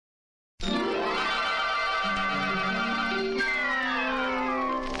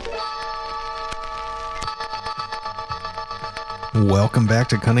Welcome back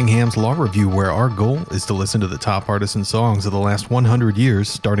to Cunningham's Law Review, where our goal is to listen to the top artists and songs of the last 100 years,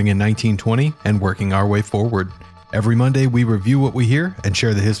 starting in 1920 and working our way forward. Every Monday, we review what we hear and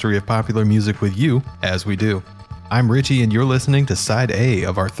share the history of popular music with you as we do. I'm Richie, and you're listening to Side A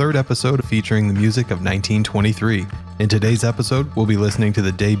of our third episode featuring the music of 1923. In today's episode, we'll be listening to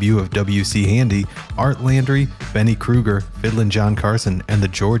the debut of W.C. Handy, Art Landry, Benny Krueger, Fiddlin John Carson, and the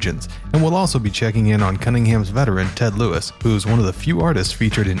Georgians, and we'll also be checking in on Cunningham's veteran Ted Lewis, who is one of the few artists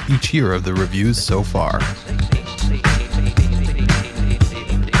featured in each year of the reviews so far.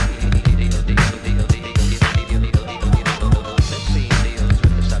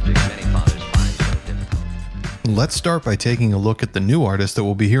 Let's start by taking a look at the new artist that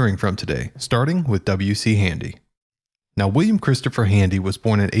we'll be hearing from today, starting with W.C. Handy. Now, William Christopher Handy was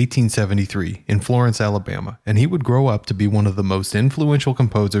born in 1873 in Florence, Alabama, and he would grow up to be one of the most influential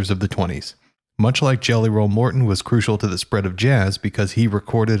composers of the 20s. Much like Jelly Roll Morton was crucial to the spread of jazz because he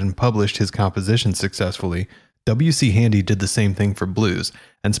recorded and published his compositions successfully, W.C. Handy did the same thing for blues,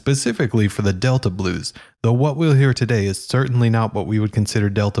 and specifically for the Delta blues, though what we'll hear today is certainly not what we would consider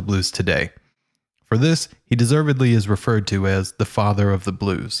Delta blues today. For this, he deservedly is referred to as the father of the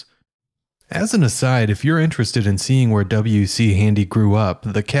blues. As an aside, if you're interested in seeing where W.C. Handy grew up,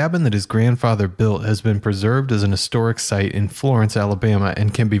 the cabin that his grandfather built has been preserved as an historic site in Florence, Alabama,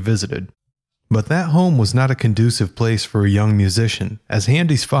 and can be visited. But that home was not a conducive place for a young musician, as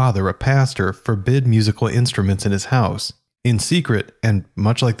Handy's father, a pastor, forbid musical instruments in his house. In secret, and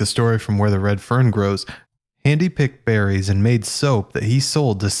much like the story from Where the Red Fern Grows, Handy picked berries and made soap that he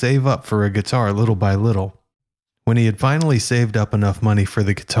sold to save up for a guitar little by little. When he had finally saved up enough money for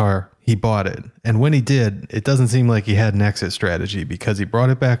the guitar, he bought it, and when he did, it doesn't seem like he had an exit strategy because he brought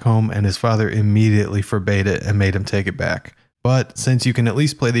it back home and his father immediately forbade it and made him take it back. But since you can at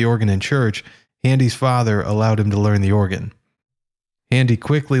least play the organ in church, Handy's father allowed him to learn the organ. Handy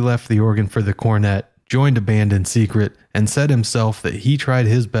quickly left the organ for the cornet, joined a band in secret, and said himself that he tried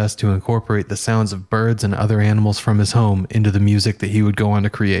his best to incorporate the sounds of birds and other animals from his home into the music that he would go on to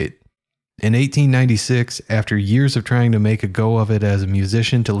create. In 1896, after years of trying to make a go of it as a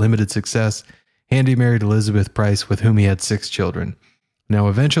musician to limited success, Handy married Elizabeth Price, with whom he had 6 children. Now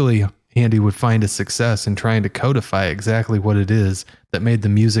eventually, Handy would find a success in trying to codify exactly what it is that made the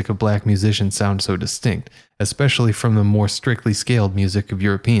music of black musicians sound so distinct, especially from the more strictly scaled music of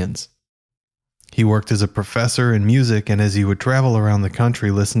Europeans. He worked as a professor in music, and as he would travel around the country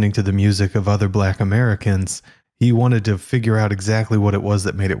listening to the music of other black Americans, he wanted to figure out exactly what it was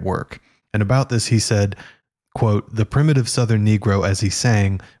that made it work. And about this he said, quote, "The primitive Southern Negro, as he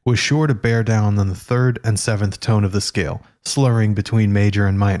sang, was sure to bear down on the 3rd and 7th tone of the scale, slurring between major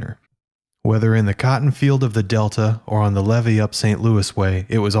and minor. Whether in the cotton field of the Delta or on the levee up St. Louis way,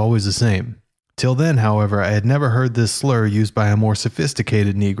 it was always the same. Till then, however, I had never heard this slur used by a more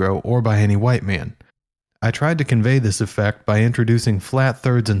sophisticated Negro or by any white man. I tried to convey this effect by introducing flat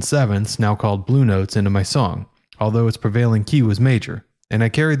 3rds and 7ths, now called blue notes, into my song, although its prevailing key was major, and I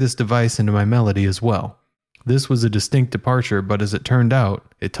carried this device into my melody as well. This was a distinct departure, but as it turned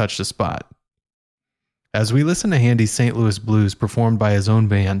out, it touched a spot." As we listen to Handy's St. Louis Blues performed by his own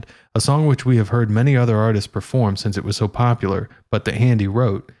band, a song which we have heard many other artists perform since it was so popular, but that Handy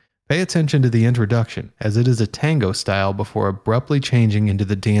wrote, pay attention to the introduction, as it is a tango style before abruptly changing into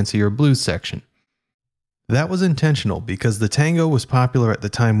the dancier blues section. That was intentional because the tango was popular at the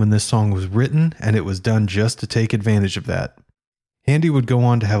time when this song was written, and it was done just to take advantage of that. Handy would go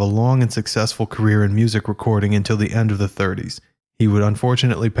on to have a long and successful career in music recording until the end of the 30s. He would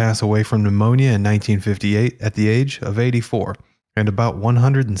unfortunately pass away from pneumonia in 1958 at the age of 84, and about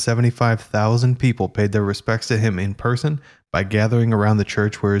 175,000 people paid their respects to him in person by gathering around the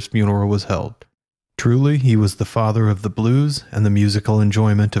church where his funeral was held. Truly, he was the father of the blues and the musical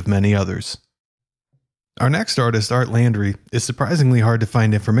enjoyment of many others. Our next artist, Art Landry, is surprisingly hard to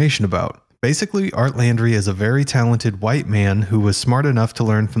find information about. Basically, Art Landry is a very talented white man who was smart enough to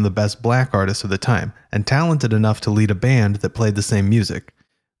learn from the best black artists of the time, and talented enough to lead a band that played the same music.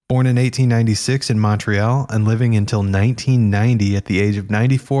 Born in 1896 in Montreal and living until 1990 at the age of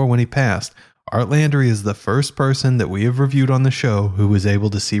 94 when he passed, Art Landry is the first person that we have reviewed on the show who was able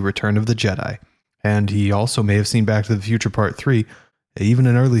to see Return of the Jedi. And he also may have seen Back to the Future Part 3, even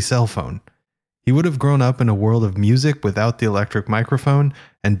an early cell phone. He would have grown up in a world of music without the electric microphone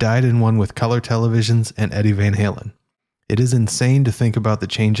and died in one with color televisions and Eddie Van Halen. It is insane to think about the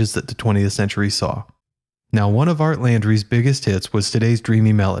changes that the 20th century saw. Now, one of Art Landry's biggest hits was today's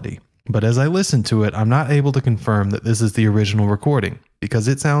dreamy melody, but as I listened to it, I'm not able to confirm that this is the original recording, because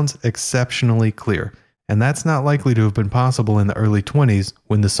it sounds exceptionally clear, and that's not likely to have been possible in the early 20s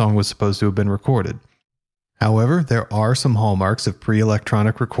when the song was supposed to have been recorded. However, there are some hallmarks of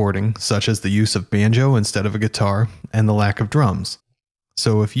pre-electronic recording, such as the use of banjo instead of a guitar, and the lack of drums.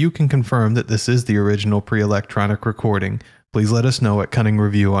 So if you can confirm that this is the original pre-electronic recording, please let us know at Cunningham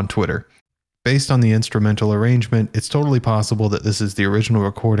Review on Twitter. Based on the instrumental arrangement, it's totally possible that this is the original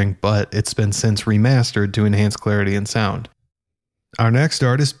recording, but it's been since remastered to enhance clarity and sound. Our next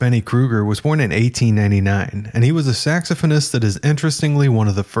artist, Benny Krueger, was born in 1899, and he was a saxophonist that is interestingly one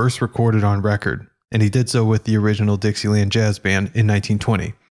of the first recorded on record, and he did so with the original Dixieland Jazz Band in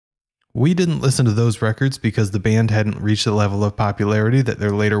 1920. We didn't listen to those records because the band hadn't reached the level of popularity that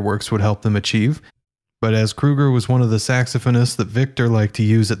their later works would help them achieve, but as Krueger was one of the saxophonists that Victor liked to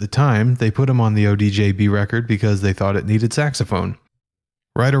use at the time, they put him on the ODJB record because they thought it needed saxophone.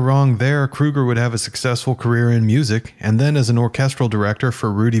 Right or wrong there, Krueger would have a successful career in music, and then as an orchestral director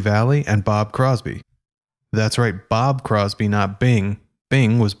for Rudy Vallée and Bob Crosby. That's right, Bob Crosby, not Bing.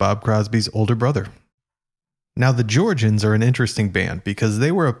 Bing was Bob Crosby's older brother. Now, the Georgians are an interesting band because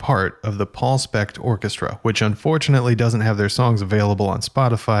they were a part of the Paul Specht Orchestra, which unfortunately doesn't have their songs available on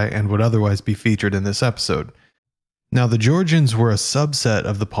Spotify and would otherwise be featured in this episode. Now, the Georgians were a subset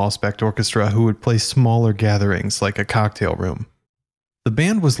of the Paul Specht Orchestra who would play smaller gatherings like a cocktail room. The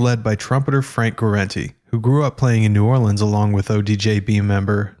band was led by trumpeter Frank Guarenti, who grew up playing in New Orleans along with ODJB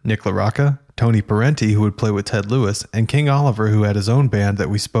member Nick LaRocca, Tony Parenti, who would play with Ted Lewis, and King Oliver, who had his own band that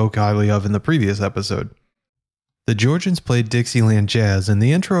we spoke highly of in the previous episode. The Georgians played Dixieland jazz, and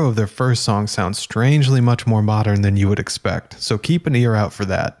the intro of their first song sounds strangely much more modern than you would expect, so keep an ear out for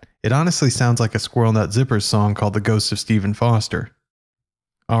that. It honestly sounds like a Squirrel Nut Zippers song called The Ghost of Stephen Foster.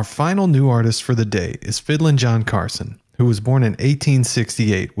 Our final new artist for the day is Fiddlin John Carson, who was born in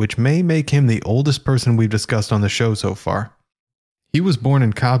 1868, which may make him the oldest person we've discussed on the show so far. He was born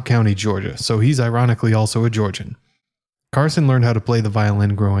in Cobb County, Georgia, so he's ironically also a Georgian. Carson learned how to play the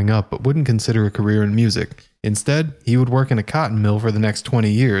violin growing up, but wouldn't consider a career in music. Instead, he would work in a cotton mill for the next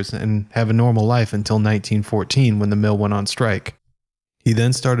 20 years and have a normal life until 1914 when the mill went on strike. He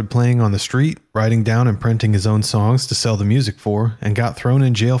then started playing on the street, writing down and printing his own songs to sell the music for, and got thrown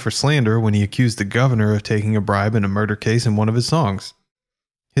in jail for slander when he accused the governor of taking a bribe in a murder case in one of his songs.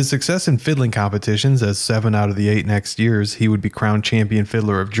 His success in fiddling competitions, as 7 out of the 8 next years he would be crowned champion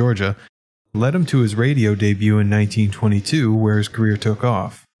fiddler of Georgia, led him to his radio debut in 1922, where his career took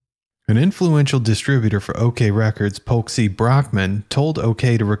off. An influential distributor for OK Records, Polk C. Brockman, told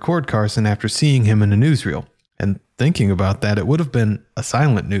OK to record Carson after seeing him in a newsreel. And thinking about that, it would have been a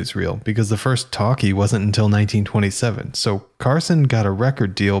silent newsreel because the first talkie wasn't until 1927, so Carson got a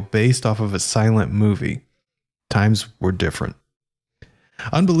record deal based off of a silent movie. Times were different.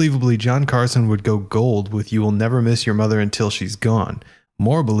 Unbelievably, John Carson would go gold with You Will Never Miss Your Mother Until She's Gone.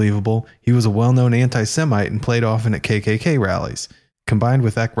 More believable, he was a well-known anti-Semite and played often at KKK rallies. Combined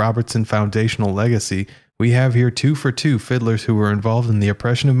with Eck Robertson's foundational legacy, we have here 2 for 2 fiddlers who were involved in the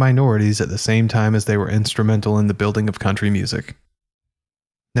oppression of minorities at the same time as they were instrumental in the building of country music.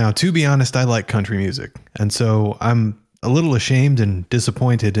 Now, to be honest, I like country music, and so I'm a little ashamed and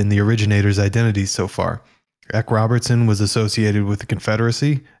disappointed in the originator's identities so far. Eck Robertson was associated with the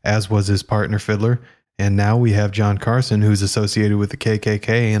Confederacy, as was his partner fiddler, and now we have John Carson, who's associated with the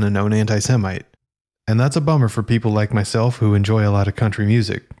KKK and a known anti-Semite. And that's a bummer for people like myself who enjoy a lot of country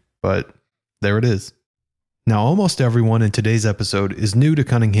music, but there it is. Now, almost everyone in today's episode is new to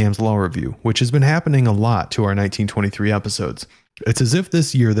Cunningham's Law Review, which has been happening a lot to our 1923 episodes. It's as if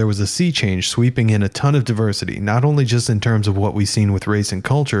this year there was a sea change sweeping in a ton of diversity, not only just in terms of what we've seen with race and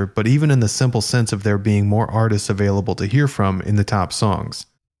culture, but even in the simple sense of there being more artists available to hear from in the top songs.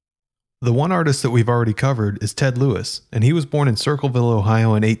 The one artist that we've already covered is Ted Lewis, and he was born in Circleville,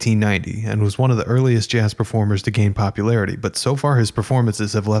 Ohio in 1890 and was one of the earliest jazz performers to gain popularity, but so far his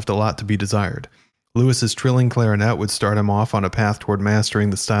performances have left a lot to be desired. Lewis's trilling clarinet would start him off on a path toward mastering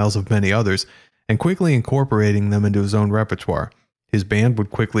the styles of many others and quickly incorporating them into his own repertoire. His band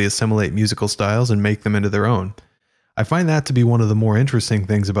would quickly assimilate musical styles and make them into their own. I find that to be one of the more interesting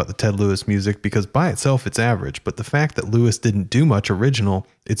things about the Ted Lewis music because by itself it's average, but the fact that Lewis didn't do much original,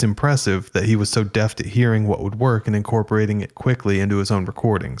 it's impressive that he was so deft at hearing what would work and incorporating it quickly into his own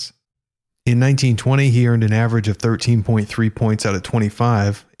recordings. In 1920, he earned an average of 13.3 points out of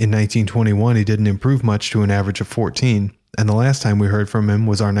 25. In 1921, he didn't improve much to an average of 14. And the last time we heard from him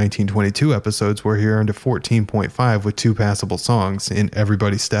was our 1922 episodes where he earned a 14.5 with 2 passable songs in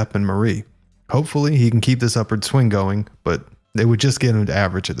Everybody Step and Marie. Hopefully he can keep this upward swing going, but they would just get him to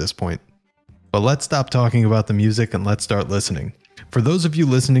average at this point. But let's stop talking about the music and let's start listening. For those of you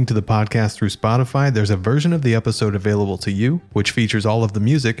listening to the podcast through Spotify, there's a version of the episode available to you, which features all of the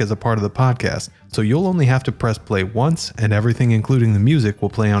music as a part of the podcast, so you'll only have to press play once and everything including the music will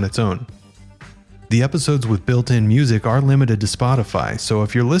play on its own. The episodes with built-in music are limited to Spotify, so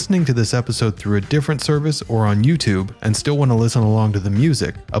if you're listening to this episode through a different service or on YouTube and still want to listen along to the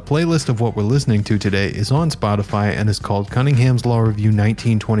music, a playlist of what we're listening to today is on Spotify and is called Cunningham's Law Review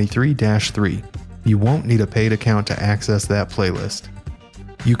 1923-3. You won't need a paid account to access that playlist.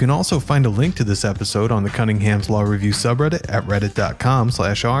 You can also find a link to this episode on the Cunningham's Law Review subreddit at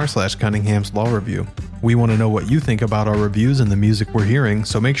reddit.com/r/Cunningham's Law Review. We want to know what you think about our reviews and the music we're hearing,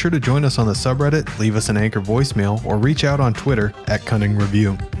 so make sure to join us on the subreddit, leave us an Anchor voicemail, or reach out on Twitter at Cunning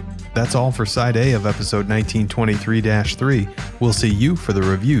Review. That's all for Side A of episode 1923-3. We'll see you for the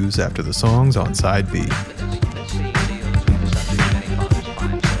reviews after the songs on Side B.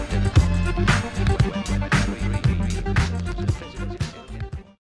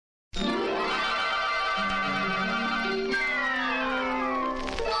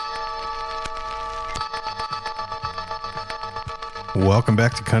 Welcome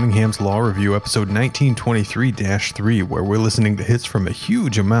back to Cunningham's Law Review, episode 1923-3, where we're listening to hits from a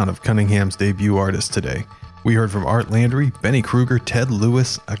huge amount of Cunningham's debut artists today. We heard from Art Landry, Benny Krueger, Ted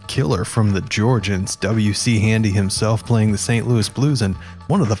Lewis, a killer from the Georgians, W.C. Handy himself playing the St. Louis Blues, and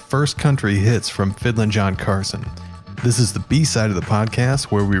one of the first country hits from Fiddlin John Carson. This is the B-side of the podcast,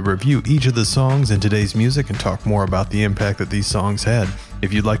 where we review each of the songs in today's music and talk more about the impact that these songs had.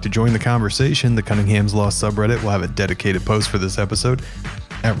 If you'd like to join the conversation, the Cunningham's Law subreddit will have a dedicated post for this episode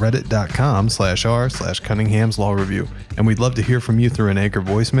at reddit.com/r/Cunningham's Law Review, and we'd love to hear from you through an Anchor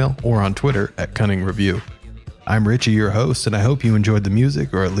voicemail or on Twitter at Cunning Review. I'm Richie, your host, and I hope you enjoyed the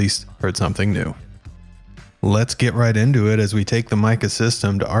music or at least heard something new. Let's get right into it as we take the Mica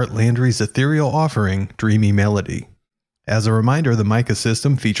system to Art Landry's ethereal offering, Dreamy Melody. As a reminder, the Mica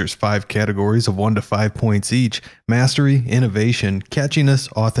system features 5 categories of 1 to 5 points each: mastery, innovation,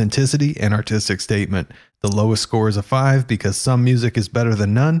 catchiness, authenticity, and artistic statement. The lowest score is a 5 because some music is better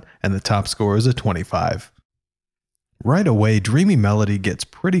than none, and the top score is a 25. Right away, Dreamy Melody gets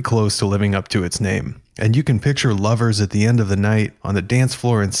pretty close to living up to its name, and you can picture lovers at the end of the night on the dance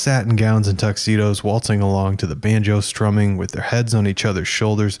floor in satin gowns and tuxedos waltzing along to the banjo strumming with their heads on each other's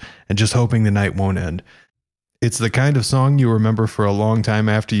shoulders and just hoping the night won't end. It's the kind of song you remember for a long time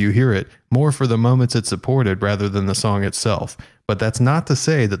after you hear it, more for the moments it supported rather than the song itself. But that's not to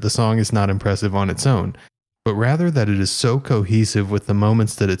say that the song is not impressive on its own, but rather that it is so cohesive with the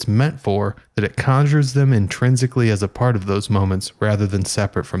moments that it's meant for that it conjures them intrinsically as a part of those moments rather than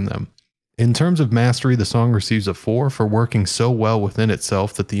separate from them. In terms of mastery, the song receives a 4 for working so well within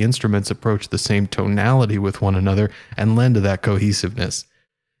itself that the instruments approach the same tonality with one another and lend to that cohesiveness.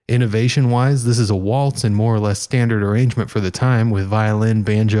 Innovation-wise, this is a waltz in more or less standard arrangement for the time with violin,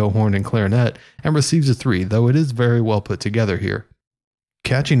 banjo, horn, and clarinet, and receives a 3, though it is very well put together here.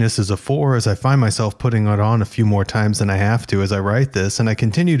 Catchiness is a 4 as I find myself putting it on a few more times than I have to as I write this, and I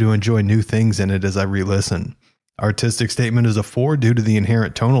continue to enjoy new things in it as I re-listen. Artistic statement is a 4 due to the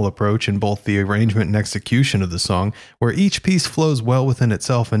inherent tonal approach in both the arrangement and execution of the song, where each piece flows well within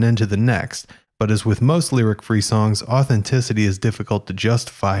itself and into the next. But as with most lyric-free songs, authenticity is difficult to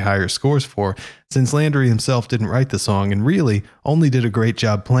justify higher scores for, since Landry himself didn't write the song and really only did a great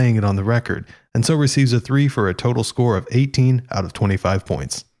job playing it on the record, and so receives a 3 for a total score of 18 out of 25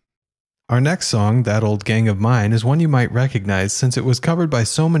 points. Our next song, That Old Gang of Mine, is one you might recognize since it was covered by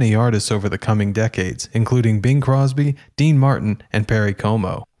so many artists over the coming decades, including Bing Crosby, Dean Martin, and Perry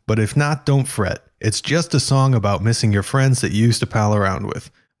Como. But if not, don't fret. It's just a song about missing your friends that you used to pal around with.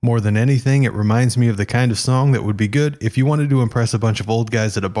 More than anything, it reminds me of the kind of song that would be good if you wanted to impress a bunch of old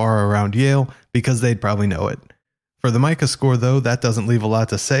guys at a bar around Yale, because they'd probably know it. For the Mica score, though, that doesn't leave a lot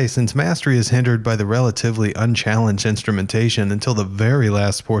to say, since mastery is hindered by the relatively unchallenged instrumentation until the very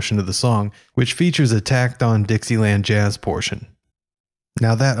last portion of the song, which features a tacked-on Dixieland jazz portion.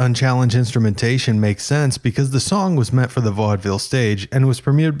 Now, that unchallenged instrumentation makes sense because the song was meant for the vaudeville stage and was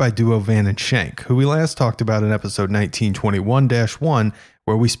premiered by duo Van and Schenk, who we last talked about in episode 1921-1,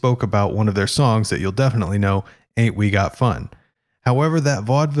 where we spoke about one of their songs that you'll definitely know, Ain't We Got Fun. However, that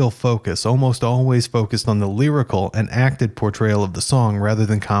vaudeville focus almost always focused on the lyrical and acted portrayal of the song rather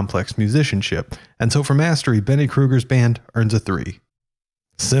than complex musicianship, and so for mastery, Benny Krueger's band earns a 3.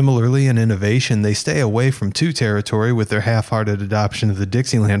 Similarly, in innovation, they stay away from 2 territory with their half-hearted adoption of the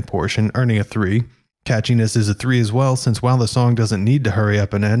Dixieland portion, earning a 3. Catchiness is a 3 as well, since while the song doesn't need to hurry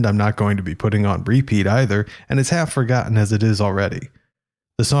up and end, I'm not going to be putting on repeat either, and it's half forgotten as it is already.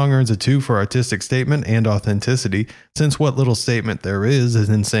 The song earns a 2 for artistic statement and authenticity, since what little statement there is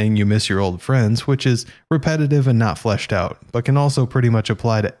in saying you miss your old friends, which is repetitive and not fleshed out, but can also pretty much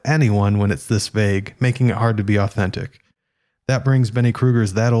apply to anyone when it's this vague, making it hard to be authentic. That brings Benny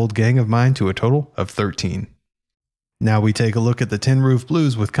Krueger's That Old Gang of Mine to a total of 13. Now we take a look at the Tin Roof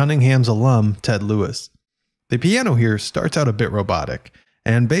Blues with Cunningham's alum, Ted Lewis. The piano here starts out a bit robotic,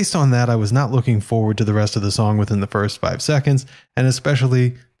 and based on that I was not looking forward to the rest of the song within the first 5 seconds, and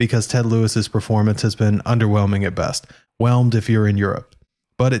especially because Ted Lewis's performance has been underwhelming at best, whelmed if you're in Europe.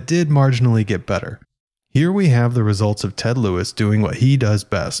 But it did marginally get better. Here we have the results of Ted Lewis doing what he does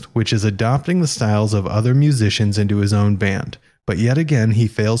best, which is adopting the styles of other musicians into his own band, but yet again he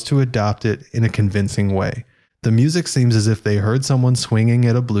fails to adopt it in a convincing way. The music seems as if they heard someone swinging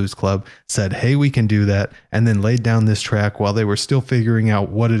at a blues club, said, "Hey, we can do that," and then laid down this track while they were still figuring out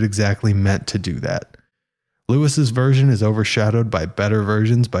what it exactly meant to do that. Lewis's version is overshadowed by better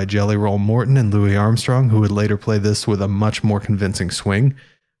versions by Jelly Roll Morton and Louis Armstrong, who would later play this with a much more convincing swing.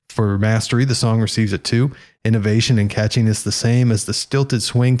 For mastery, the song receives a 2. Innovation and catchiness the same, as the stilted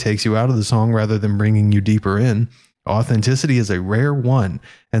swing takes you out of the song rather than bringing you deeper in. Authenticity is a rare 1,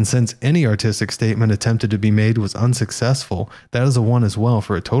 and since any artistic statement attempted to be made was unsuccessful, that is a 1 as well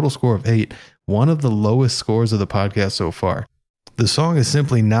for a total score of 8, one of the lowest scores of the podcast so far. The song is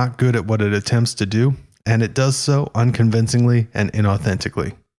simply not good at what it attempts to do, and it does so unconvincingly and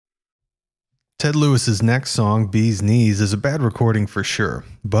inauthentically. Ted Lewis's next song, Bee's Knees, is a bad recording for sure,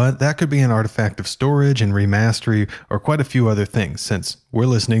 but that could be an artifact of storage and remastery or quite a few other things, since we're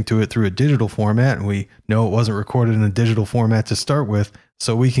listening to it through a digital format and we know it wasn't recorded in a digital format to start with,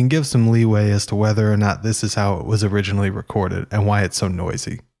 so we can give some leeway as to whether or not this is how it was originally recorded and why it's so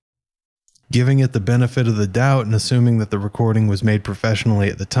noisy. Giving it the benefit of the doubt and assuming that the recording was made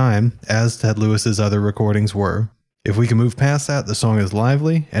professionally at the time, as Ted Lewis's other recordings were, if we can move past that, the song is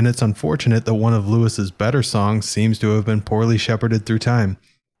lively, and it's unfortunate that one of Lewis's better songs seems to have been poorly shepherded through time.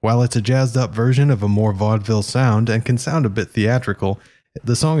 While it's a jazzed up version of a more vaudeville sound and can sound a bit theatrical,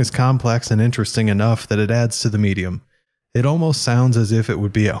 the song is complex and interesting enough that it adds to the medium. It almost sounds as if it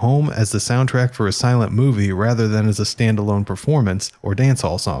would be at home as the soundtrack for a silent movie rather than as a standalone performance or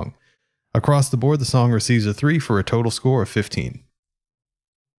dancehall song. Across the board, the song receives a 3 for a total score of 15.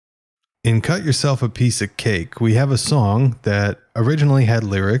 In Cut Yourself a Piece of Cake, we have a song that originally had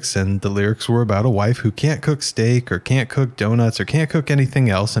lyrics, and the lyrics were about a wife who can't cook steak or can't cook donuts or can't cook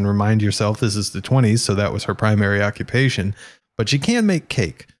anything else, and remind yourself this is the 20s, so that was her primary occupation, but she can make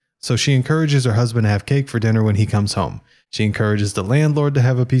cake. So she encourages her husband to have cake for dinner when he comes home. She encourages the landlord to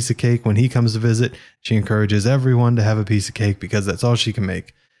have a piece of cake when he comes to visit. She encourages everyone to have a piece of cake because that's all she can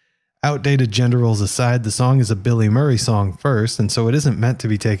make. Outdated gender roles aside, the song is a Billy Murray song first, and so it isn't meant to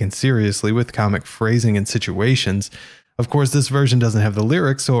be taken seriously with comic phrasing and situations. Of course, this version doesn't have the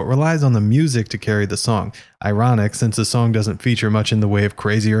lyrics, so it relies on the music to carry the song. Ironic, since the song doesn't feature much in the way of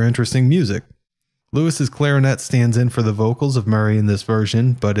crazy or interesting music. Lewis's clarinet stands in for the vocals of Murray in this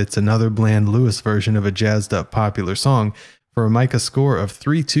version, but it's another bland Lewis version of a jazzed up popular song for a Micah score of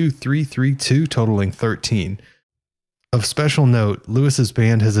 32332, totaling 13. Of special note, Lewis's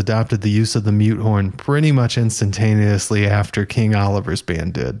band has adopted the use of the mute horn pretty much instantaneously after King Oliver's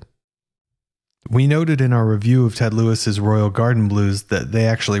band did. We noted in our review of Ted Lewis's Royal Garden Blues that they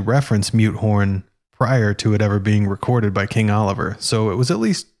actually referenced mute horn prior to it ever being recorded by King Oliver, so it was at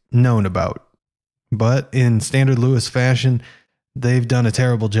least known about. But in standard Lewis fashion, they've done a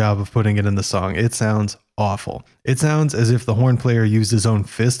terrible job of putting it in the song. It sounds awful. It sounds as if the horn player used his own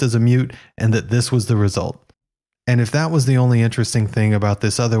fist as a mute and that this was the result. And if that was the only interesting thing about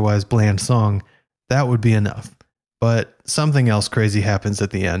this otherwise bland song, that would be enough. But something else crazy happens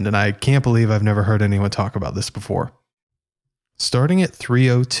at the end, and I can't believe I've never heard anyone talk about this before. Starting at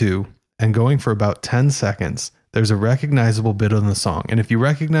 3:02 and going for about 10 seconds, there's a recognizable bit on the song, and if you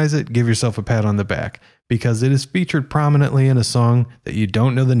recognize it, give yourself a pat on the back, because it is featured prominently in a song that you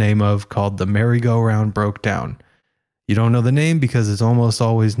don't know the name of called The Merry-Go-Round Broke Down. You don't know the name because it's almost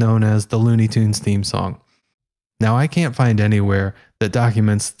always known as the Looney Tunes theme song. Now, I can't find anywhere that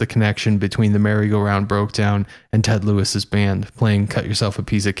documents the connection between The Merry-Go-Round Broke Down and Ted Lewis's band playing Cut Yourself a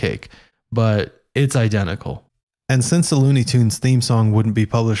Piece of Cake, but it's identical. And since the Looney Tunes theme song wouldn't be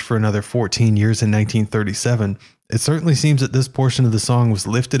published for another 14 years in 1937, it certainly seems that this portion of the song was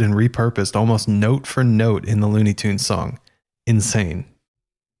lifted and repurposed almost note for note in the Looney Tunes song. Insane.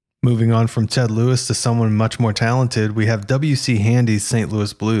 Moving on from Ted Lewis to someone much more talented, we have W.C. Handy's St.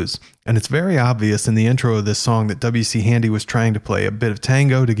 Louis Blues. And it's very obvious in the intro of this song that W.C. Handy was trying to play a bit of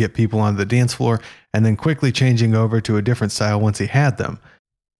tango to get people on the dance floor and then quickly changing over to a different style once he had them.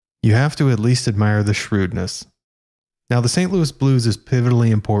 You have to at least admire the shrewdness. Now, the St. Louis Blues is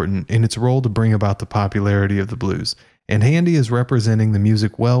pivotally important in its role to bring about the popularity of the blues, and Handy is representing the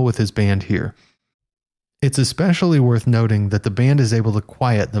music well with his band here. It's especially worth noting that the band is able to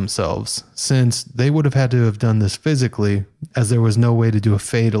quiet themselves, since they would have had to have done this physically, as there was no way to do a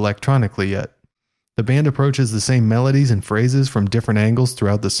fade electronically yet. The band approaches the same melodies and phrases from different angles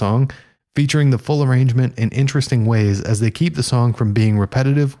throughout the song, featuring the full arrangement in interesting ways as they keep the song from being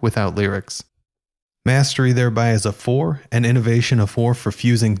repetitive without lyrics. Mastery thereby is a 4, and innovation a 4 for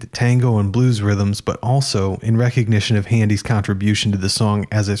fusing the tango and blues rhythms, but also in recognition of Handy's contribution to the song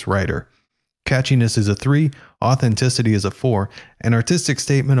as its writer. Catchiness is a 3, authenticity is a 4, and artistic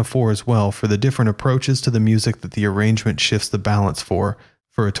statement a 4 as well for the different approaches to the music that the arrangement shifts the balance for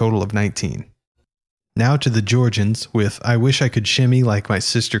a total of 19. Now to the Georgians with I Wish I Could Shimmy Like My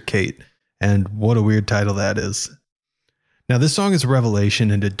Sister Kate, and what a weird title that is. Now this song is a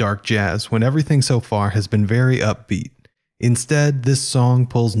revelation into dark jazz when everything so far has been very upbeat. Instead, this song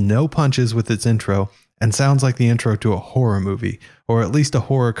pulls no punches with its intro and sounds like the intro to a horror movie, or at least a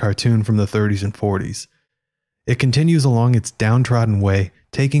horror cartoon from the 30s and 40s. It continues along its downtrodden way,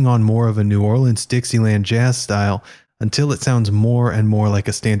 taking on more of a New Orleans Dixieland jazz style until it sounds more and more like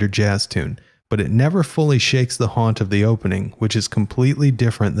a standard jazz tune, but it never fully shakes the haunt of the opening, which is completely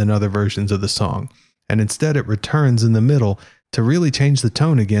different than other versions of the song, and instead it returns in the middle to really change the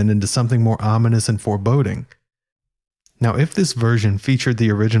tone again into something more ominous and foreboding. Now, if this version featured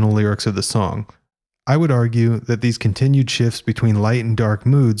the original lyrics of the song, I would argue that these continued shifts between light and dark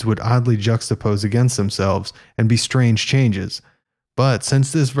moods would oddly juxtapose against themselves and be strange changes. But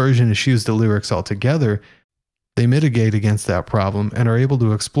since this version eschews the lyrics altogether, they mitigate against that problem and are able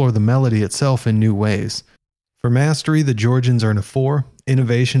to explore the melody itself in new ways. For mastery, the Georgians earn a 4,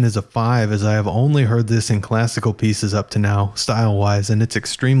 innovation is a 5 as I have only heard this in classical pieces up to now, style-wise, and it's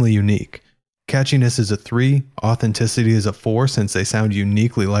extremely unique. Catchiness is a 3, authenticity is a 4 since they sound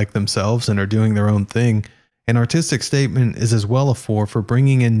uniquely like themselves and are doing their own thing, and artistic statement is as well a 4 for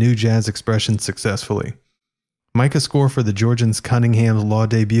bringing in new jazz expressions successfully. Micah score for the Georgians' Cunningham's Law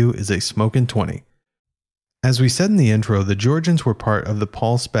debut is a smokin' 20. As we said in the intro, the Georgians were part of the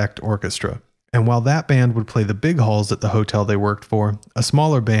Paul Specht Orchestra, and while that band would play the big halls at the hotel they worked for, a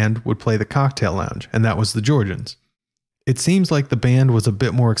smaller band would play the cocktail lounge, and that was the Georgians. It seems like the band was a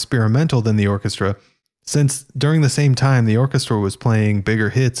bit more experimental than the orchestra, since during the same time the orchestra was playing bigger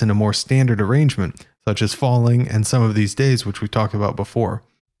hits in a more standard arrangement, such as Falling and Some of These Days, which we talked about before.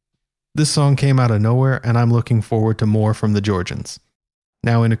 This song came out of nowhere, and I'm looking forward to more from the Georgians.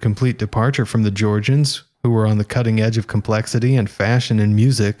 Now, in a complete departure from the Georgians, who were on the cutting edge of complexity and fashion in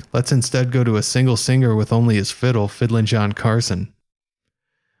music, let's instead go to a single singer with only his fiddle, Fiddlin John Carson.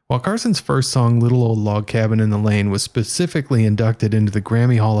 While Carson's first song, Little Old Log Cabin in the Lane, was specifically inducted into the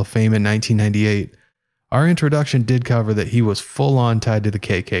Grammy Hall of Fame in 1998, our introduction did cover that he was full-on tied to the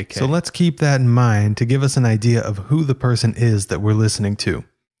KKK. So let's keep that in mind to give us an idea of who the person is that we're listening to.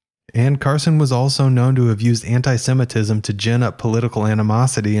 And Carson was also known to have used anti-Semitism to gin up political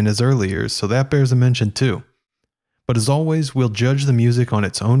animosity in his early years, so that bears a mention too. But as always, we'll judge the music on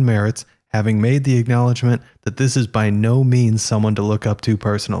its own merits, having made the acknowledgement that this is by no means someone to look up to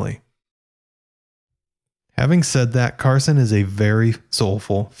personally. Having said that, Carson is a very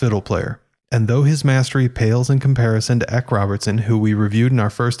soulful fiddle player, and though his mastery pales in comparison to Eck Robertson, who we reviewed in our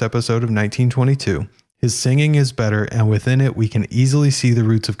first episode of 1922, his singing is better, and within it we can easily see the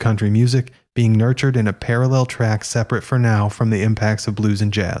roots of country music being nurtured in a parallel track separate for now from the impacts of blues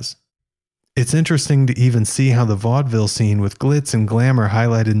and jazz. It's interesting to even see how the vaudeville scene with glitz and glamour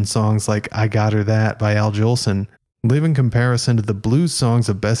highlighted in songs like I Got Her That by Al Jolson live in comparison to the blues songs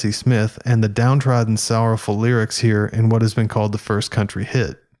of Bessie Smith and the downtrodden sorrowful lyrics here in what has been called the first country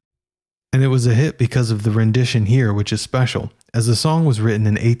hit. And it was a hit because of the rendition here, which is special, as the song was written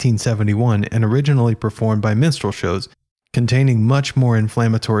in 1871 and originally performed by minstrel shows, containing much more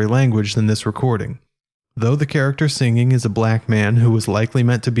inflammatory language than this recording. Though the character singing is a black man who was likely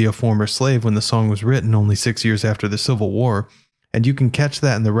meant to be a former slave when the song was written only 6 years after the Civil War, and you can catch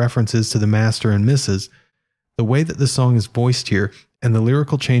that in the references to the Master and Mrs., the way that the song is voiced here and the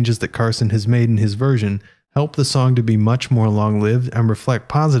lyrical changes that Carson has made in his version help the song to be much more long-lived and reflect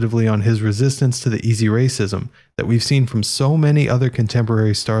positively on his resistance to the easy racism that we've seen from so many other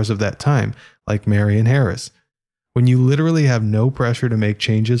contemporary stars of that time, like Marion Harris. When you literally have no pressure to make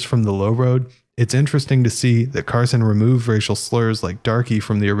changes from the low road, it's interesting to see that Carson removed racial slurs like darky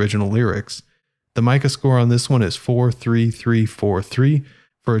from the original lyrics. The Micah score on this one is 4-3-3-4-3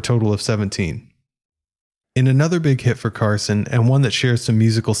 for a total of 17. In another big hit for Carson, and one that shares some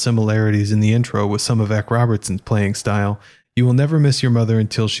musical similarities in the intro with some of Eck Robertson's playing style, You Will Never Miss Your Mother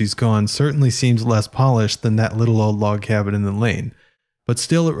Until She's Gone certainly seems less polished than That Little Old Log Cabin in the Lane, but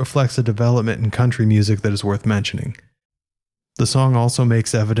still it reflects a development in country music that is worth mentioning. The song also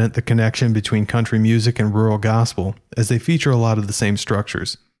makes evident the connection between country music and rural gospel, as they feature a lot of the same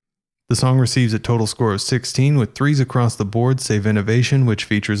structures. The song receives a total score of 16 with 3s across the board save Innovation, which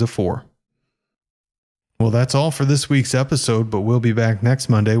features a 4. Well, that's all for this week's episode, but we'll be back next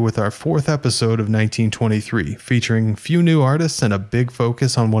Monday with our 4th episode of 1923, featuring a few new artists and a big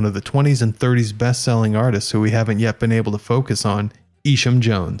focus on one of the 20s and 30s best-selling artists who we haven't yet been able to focus on, Isham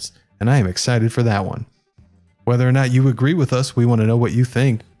Jones, and I am excited for that one. Whether or not you agree with us, we want to know what you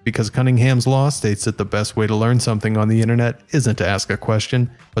think, because Cunningham's Law states that the best way to learn something on the internet isn't to ask a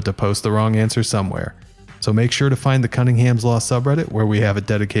question, but to post the wrong answer somewhere. So make sure to find the Cunningham's Law subreddit, where we have a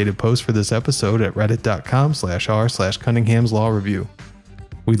dedicated post for this episode at reddit.com/r/Cunningham's Law Review.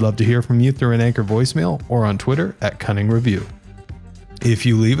 We'd love to hear from you through an Anchor voicemail or on Twitter at Cunning Review. If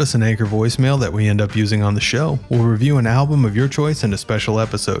you leave us an Anchor voicemail that we end up using on the show, we'll review an album of your choice in a special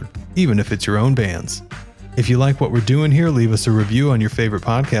episode, even if it's your own band's. If you like what we're doing here, leave us a review on your favorite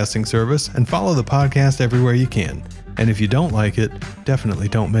podcasting service and follow the podcast everywhere you can. And if you don't like it, definitely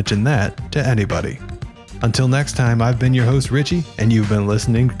don't mention that to anybody. Until next time, I've been your host, Richie, and you've been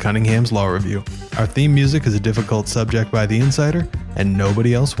listening to Cunningham's Law Review. Our theme music is A Difficult Subject by The Insider, and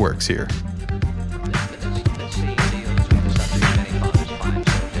nobody else works here.